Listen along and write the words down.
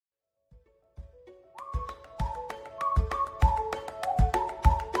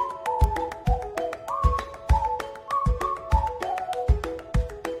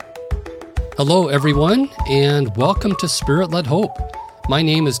Hello, everyone, and welcome to Spirit-Led Hope. My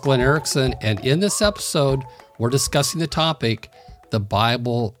name is Glenn Erickson, and in this episode, we're discussing the topic, the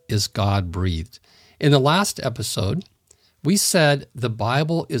Bible is God-breathed. In the last episode, we said the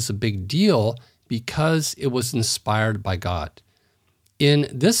Bible is a big deal because it was inspired by God. In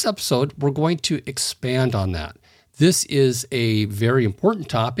this episode, we're going to expand on that. This is a very important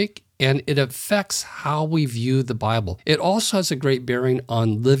topic, and it affects how we view the Bible. It also has a great bearing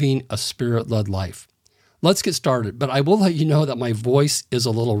on living a Spirit-led life. Let's get started, but I will let you know that my voice is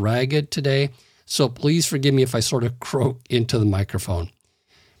a little ragged today, so please forgive me if I sort of croak into the microphone.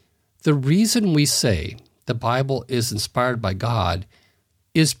 The reason we say the Bible is inspired by God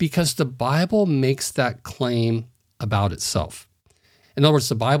is because the Bible makes that claim about itself. In other words,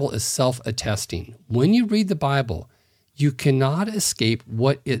 the Bible is self-attesting. When you read the Bible, you cannot escape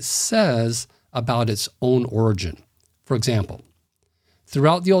what it says about its own origin. For example,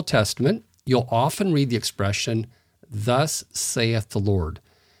 throughout the Old Testament, you'll often read the expression, "Thus saith the Lord."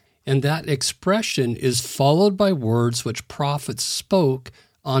 And that expression is followed by words which prophets spoke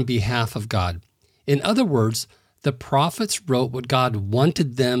on behalf of God. In other words, the prophets wrote what God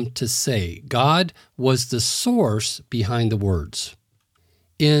wanted them to say. God was the source behind the words.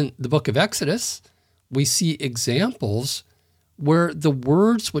 In the book of Exodus, we see examples where the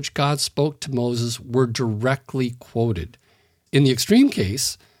words which God spoke to Moses were directly quoted. In the extreme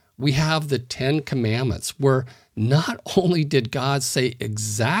case, we have the Ten Commandments, where not only did God say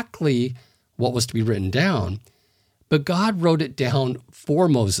exactly what was to be written down, but God wrote it down for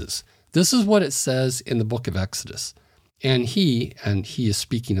Moses. This is what it says in the book of Exodus. And he is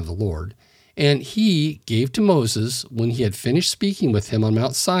speaking of the Lord, and he gave to Moses, when he had finished speaking with him on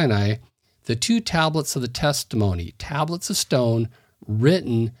Mount Sinai, the 2 tablets of the testimony, tablets of stone,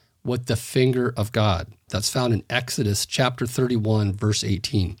 written with the finger of God. That's found in Exodus chapter 31, verse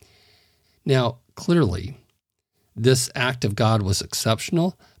 18. Now, clearly, this act of God was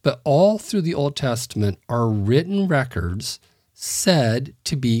exceptional, but all through the Old Testament are written records said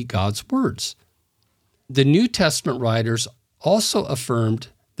to be God's words. The New Testament writers also affirmed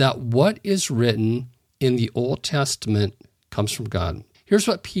that what is written in the Old Testament comes from God. Here's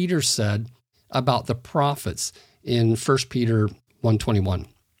what Peter said about the prophets in 1 Peter 1:21.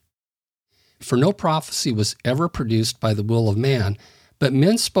 "For no prophecy was ever produced by the will of man, but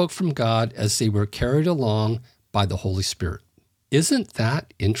men spoke from God as they were carried along by the Holy Spirit." Isn't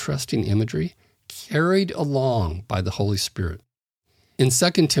that interesting imagery? Carried along by the Holy Spirit. In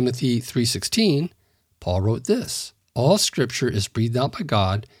 2 Timothy 3:16, Paul wrote this, "All Scripture is breathed out by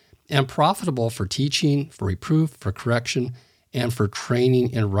God and profitable for teaching, for reproof, for correction, and for training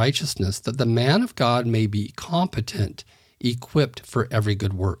in righteousness, that the man of God may be competent, equipped for every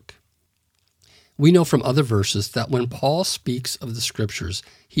good work." We know from other verses that when Paul speaks of the Scriptures,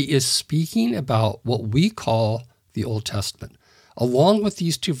 he is speaking about what we call the Old Testament. Along with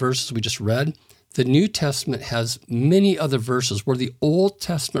these 2 verses we just read, the New Testament has many other verses where the Old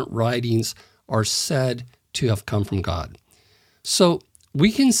Testament writings are said to have come from God. So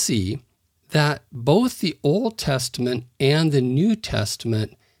we can see that both the Old Testament and the New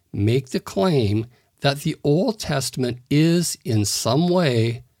Testament make the claim that the Old Testament is in some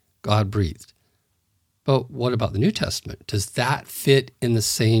way God-breathed. But what about the New Testament? Does that fit in the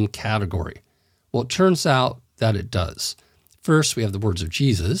same category? Well, it turns out that it does. First, we have the words of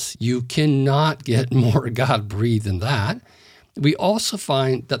Jesus. You cannot get more God-breathed than that. We also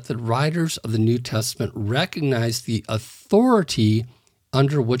find that the writers of the New Testament recognize the authority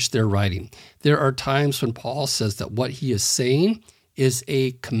under which they're writing. There are times when Paul says that what he is saying is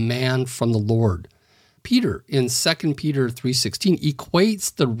a command from the Lord. Peter, in 2 Peter 3:16,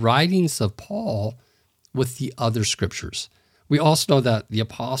 equates the writings of Paul with the other scriptures. We also know that the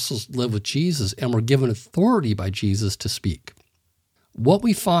apostles lived with Jesus and were given authority by Jesus to speak. What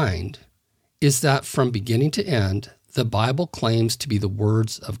we find is that from beginning to end, the Bible claims to be the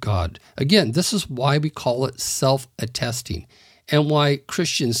words of God. Again, this is why we call it self-attesting, and why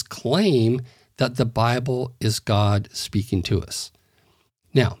Christians claim that the Bible is God speaking to us.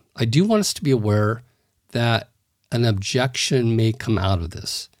 Now, I do want us to be aware that an objection may come out of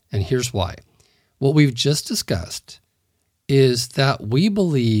this, and here's why. What we've just discussed is that we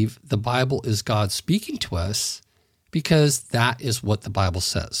believe the Bible is God speaking to us because that is what the Bible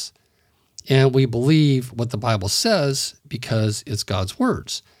says. And we believe what the Bible says because it's God's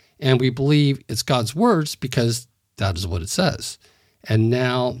words. And we believe it's God's words because that is what it says. And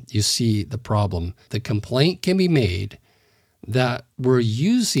now you see the problem. The complaint can be made that we're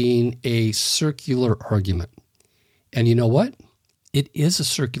using a circular argument. And you know what? It is a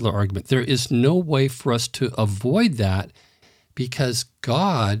circular argument. There is no way for us to avoid that because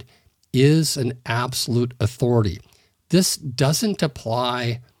God is an absolute authority. This doesn't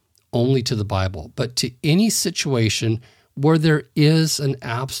apply only to the Bible, but to any situation where there is an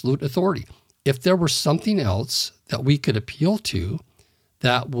absolute authority. If there were something else that we could appeal to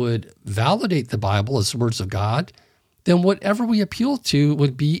that would validate the Bible as the words of God, then whatever we appeal to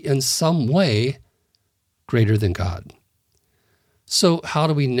would be in some way greater than God. So how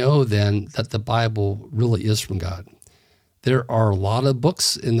do we know then that the Bible really is from God? There are a lot of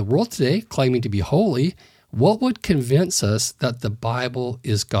books in the world today claiming to be holy. What would convince us that the Bible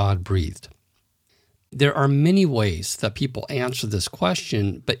is God-breathed? There are many ways that people answer this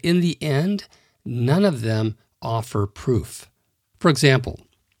question, but in the end, none of them offer proof. For example,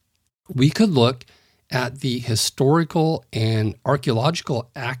 we could look at the historical and archaeological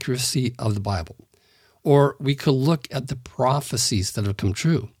accuracy of the Bible, or we could look at the prophecies that have come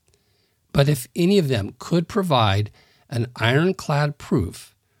true. But if any of them could provide an ironclad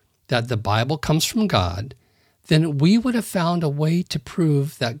proof that the Bible comes from God, then we would have found a way to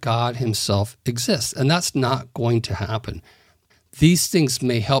prove that God himself exists. And that's not going to happen. These things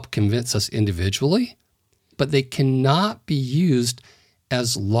may help convince us individually, but they cannot be used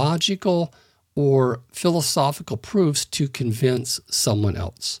as logical or philosophical proofs to convince someone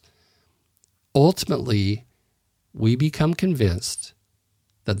else. Ultimately, we become convinced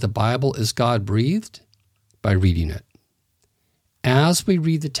that the Bible is God-breathed by reading it. As we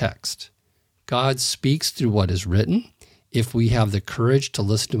read the text, God speaks through what is written. If we have the courage to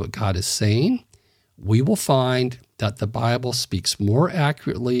listen to what God is saying, we will find that the Bible speaks more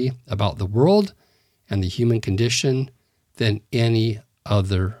accurately about the world and the human condition than any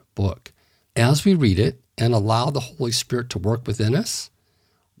other book. As we read it and allow the Holy Spirit to work within us,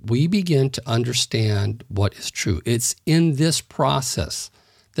 we begin to understand what is true. It's in this process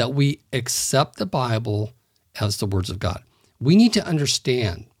that we accept the Bible as the words of God. We need to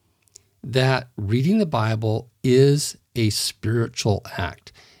understand that reading the Bible is a spiritual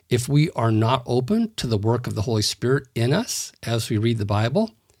act. If we are not open to the work of the Holy Spirit in us as we read the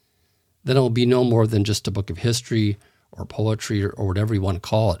Bible, then it will be no more than just a book of history or poetry or whatever you want to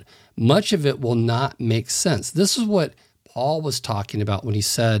call it. Much of it will not make sense. This is what Paul was talking about when he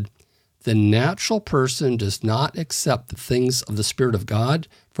said, "The natural person does not accept the things of the Spirit of God,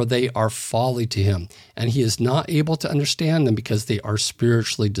 for they are folly to him, and he is not able to understand them because they are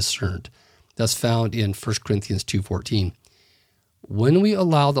spiritually discerned." That's found in 1 Corinthians 2:14. When we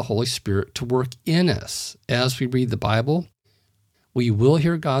allow the Holy Spirit to work in us as we read the Bible, we will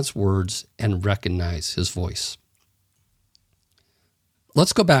hear God's words and recognize his voice.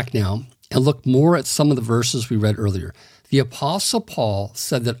 Let's go back now and look more at some of the verses we read earlier. The Apostle Paul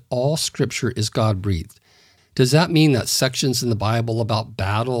said that all Scripture is God-breathed. Does that mean that sections in the Bible about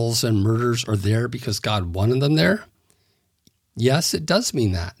battles and murders are there because God wanted them there? Yes, it does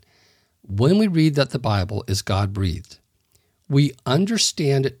mean that. When we read that the Bible is God-breathed, we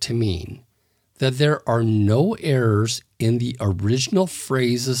understand it to mean that there are no errors in the original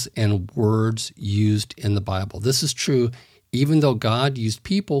phrases and words used in the Bible. This is true even though God used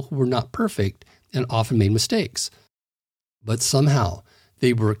people who were not perfect and often made mistakes. But somehow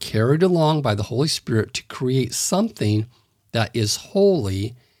they were carried along by the Holy Spirit to create something that is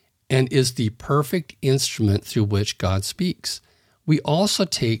holy and is the perfect instrument through which God speaks. We also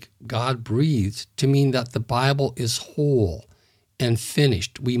take God-breathed to mean that the Bible is whole and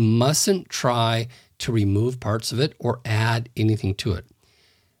finished. We mustn't try to remove parts of it or add anything to it.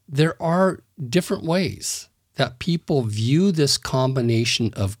 There are different ways that people view this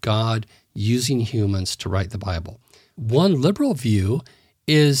combination of God using humans to write the Bible. One liberal view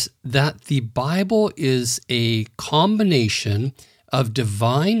is that the Bible is a combination of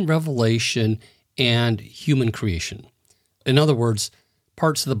divine revelation and human creation. In other words,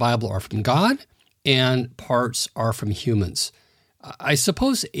 parts of the Bible are from God and parts are from humans. I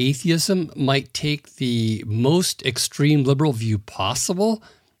suppose atheism might take the most extreme liberal view possible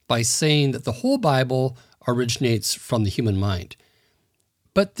by saying that the whole Bible originates from the human mind.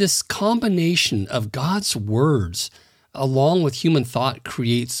 But this combination of God's words along with human thought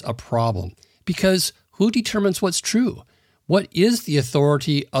creates a problem, because who determines what's true? What is the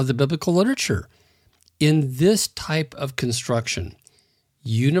authority of the biblical literature? In this type of construction,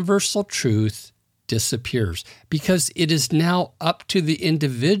 universal truth disappears because it is now up to the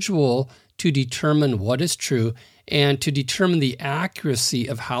individual to determine what is true and to determine the accuracy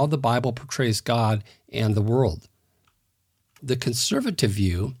of how the Bible portrays God and the world. The conservative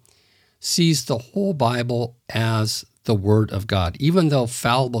view sees the whole Bible as the Word of God, even though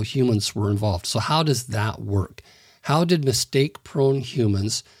fallible humans were involved. So how does that work? How did mistake-prone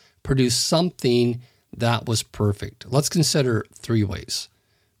humans produce something that was perfect? Let's consider three ways.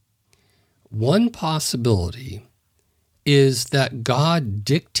 One possibility is that God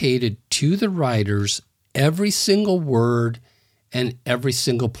dictated to the writers every single word and every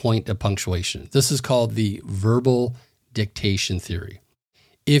single point of punctuation. This is called the verbal dictation theory.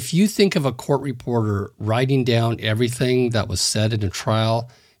 If you think of a court reporter writing down everything that was said in a trial,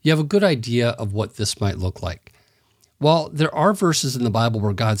 you have a good idea of what this might look like. While there are verses in the Bible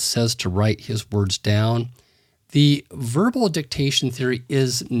where God says to write his words down, the verbal dictation theory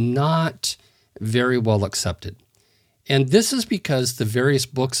is not very well accepted. And this is because the various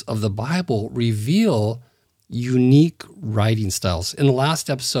books of the Bible reveal unique writing styles. In the last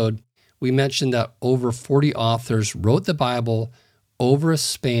episode, we mentioned that over 40 authors wrote the Bible over a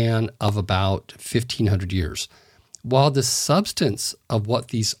span of about 1,500 years. While the substance of what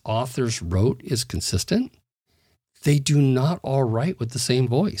these authors wrote is consistent, they do not all write with the same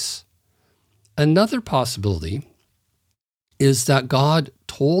voice. Another possibility is that God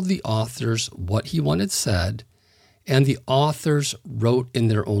told the authors what he wanted said, and the authors wrote in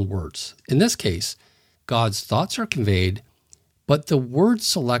their own words. In this case, God's thoughts are conveyed, but the word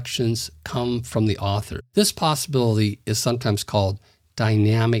selections come from the author. This possibility is sometimes called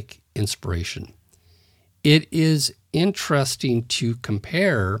dynamic inspiration. It is interesting to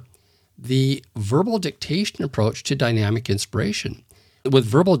compare the verbal dictation approach to dynamic inspiration. With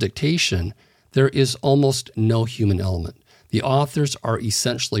verbal dictation, there is almost no human element. The authors are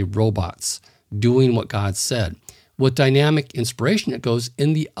essentially robots doing what God said. With dynamic inspiration, it goes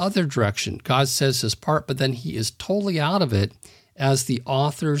in the other direction. God says his part, but then he is totally out of it as the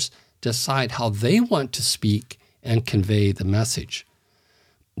authors decide how they want to speak and convey the message.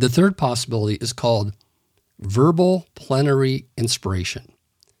 The third possibility is called verbal plenary inspiration.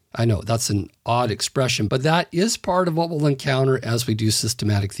 I know that's an odd expression, but that is part of what we'll encounter as we do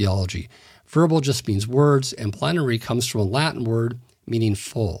systematic theology. Verbal just means words, and plenary comes from a Latin word meaning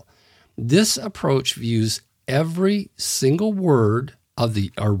full. This approach views every single word of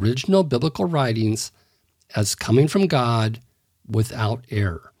the original biblical writings as coming from God without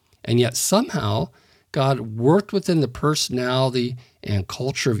error. And yet somehow God worked within the personality and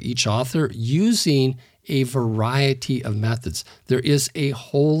culture of each author using a variety of methods. There is a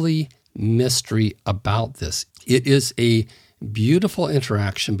holy mystery about this. It is a beautiful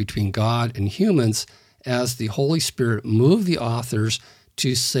interaction between God and humans as the Holy Spirit moved the authors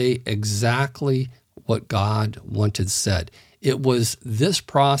to say exactly what God wanted said. It was this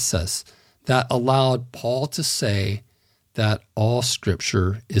process that allowed Paul to say that all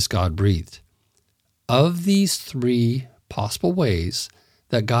Scripture is God-breathed. Of these three possible ways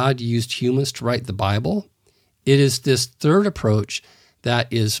that God used humans to write the Bible, it is this third approach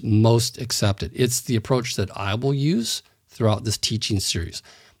that is most accepted. It's the approach that I will use throughout this teaching series.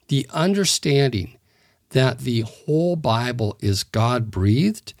 The understanding that the whole Bible is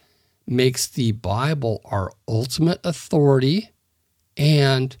God-breathed makes the Bible our ultimate authority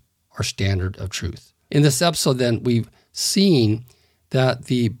and our standard of truth. In this episode, then, we've seen that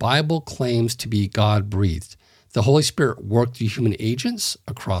the Bible claims to be God-breathed. The Holy Spirit worked through human agents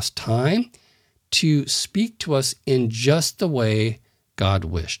across time to speak to us in just the way God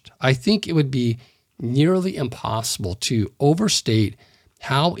wished. I think it would be nearly impossible to overstate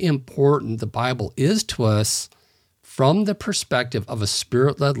how important the Bible is to us from the perspective of a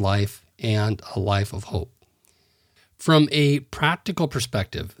Spirit-led life and a life of hope. From a practical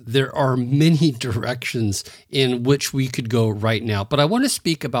perspective, there are many directions in which we could go right now, but I want to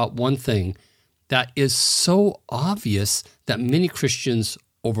speak about one thing that is so obvious that many Christians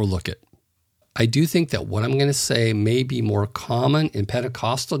overlook it. I do think that what I'm going to say may be more common in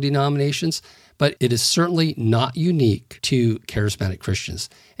Pentecostal denominations, but it is certainly not unique to charismatic Christians.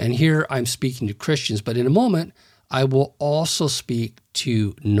 And here I'm speaking to Christians, but in a moment, I will also speak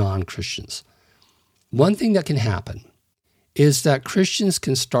to non-Christians. One thing that can happen is that Christians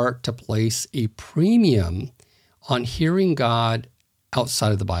can start to place a premium on hearing God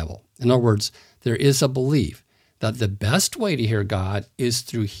outside of the Bible. In other words, there is a belief that the best way to hear God is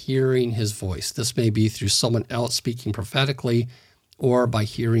through hearing his voice. This may be through someone else speaking prophetically, or by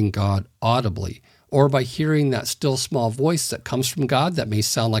hearing God audibly, or by hearing that still small voice that comes from God that may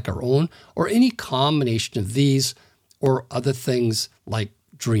sound like our own, or any combination of these or other things like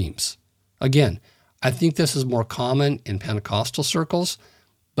dreams. Again, I think this is more common in Pentecostal circles,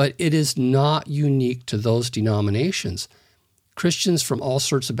 but it is not unique to those denominations. Christians from all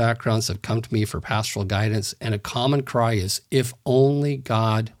sorts of backgrounds have come to me for pastoral guidance, and a common cry is, if only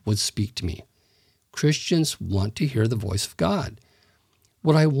God would speak to me. Christians want to hear the voice of God.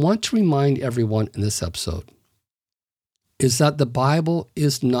 What I want to remind everyone in this episode is that the Bible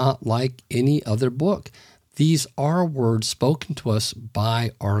is not like any other book. These are words spoken to us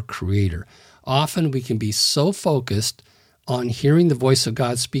by our Creator. Often we can be so focused on hearing the voice of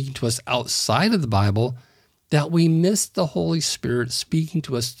God speaking to us outside of the Bible that we miss the Holy Spirit speaking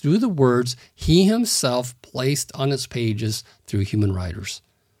to us through the words He Himself placed on its pages through human writers.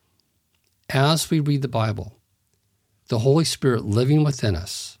 As we read the Bible, the Holy Spirit living within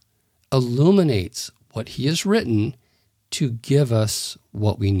us illuminates what He has written to give us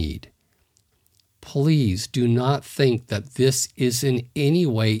what we need. Please do not think that this is in any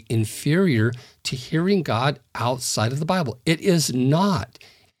way inferior to hearing God outside of the Bible. It is not.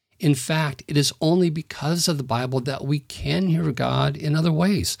 In fact, it is only because of the Bible that we can hear God in other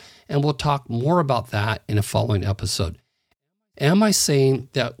ways. And we'll talk more about that in a following episode. Am I saying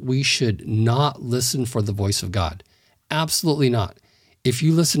that we should not listen for the voice of God? Absolutely not. If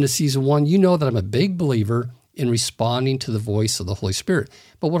you listen to season 1, you know that I'm a big believer in responding to the voice of the Holy Spirit.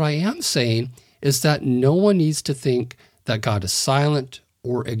 But what I am saying is that no one needs to think that God is silent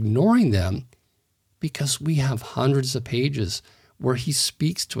or ignoring them, because we have hundreds of pages where He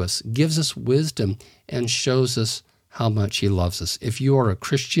speaks to us, gives us wisdom, and shows us how much He loves us. If you are a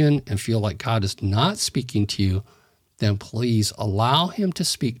Christian and feel like God is not speaking to you, then please allow Him to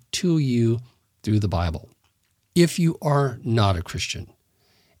speak to you through the Bible. If you are not a Christian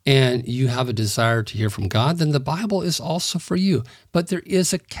and you have a desire to hear from God, then the Bible is also for you. But there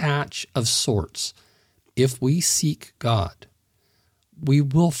is a catch of sorts. If we seek God, we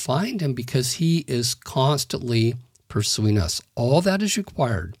will find Him because He is constantly pursuing us. All that is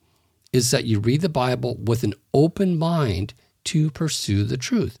required is that you read the Bible with an open mind to pursue the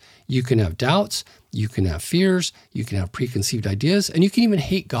truth. You can have doubts, you can have fears, you can have preconceived ideas, and you can even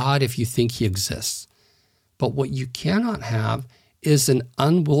hate God if you think He exists. But what you cannot have is an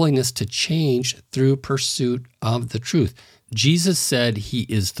unwillingness to change through pursuit of the truth. Jesus said He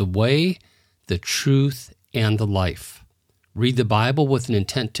is the way, the truth, and the life. Read the Bible with an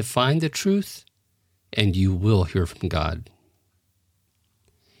intent to find the truth, and you will hear from God.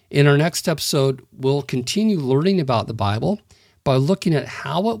 In our next episode, we'll continue learning about the Bible by looking at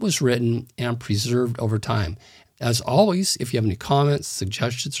how it was written and preserved over time. As always, if you have any comments,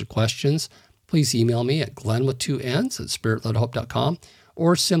 suggestions, or questions, please email me at glenn@spiritledhope.com,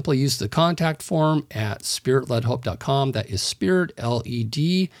 or simply use the contact form at spiritledhope.com. That is spirit,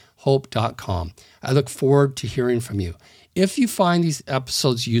 L-E-D, hope.com. I look forward to hearing from you. If you find these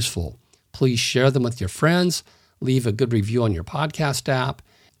episodes useful, please share them with your friends, leave a good review on your podcast app,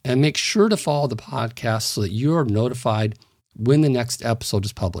 and make sure to follow the podcast so that you are notified when the next episode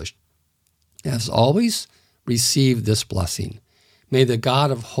is published. As always, receive this blessing. May the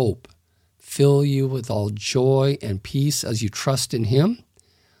God of hope fill you with all joy and peace as you trust in Him,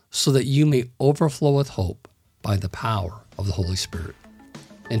 so that you may overflow with hope by the power of the Holy Spirit.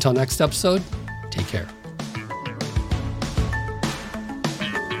 Until next episode, take care.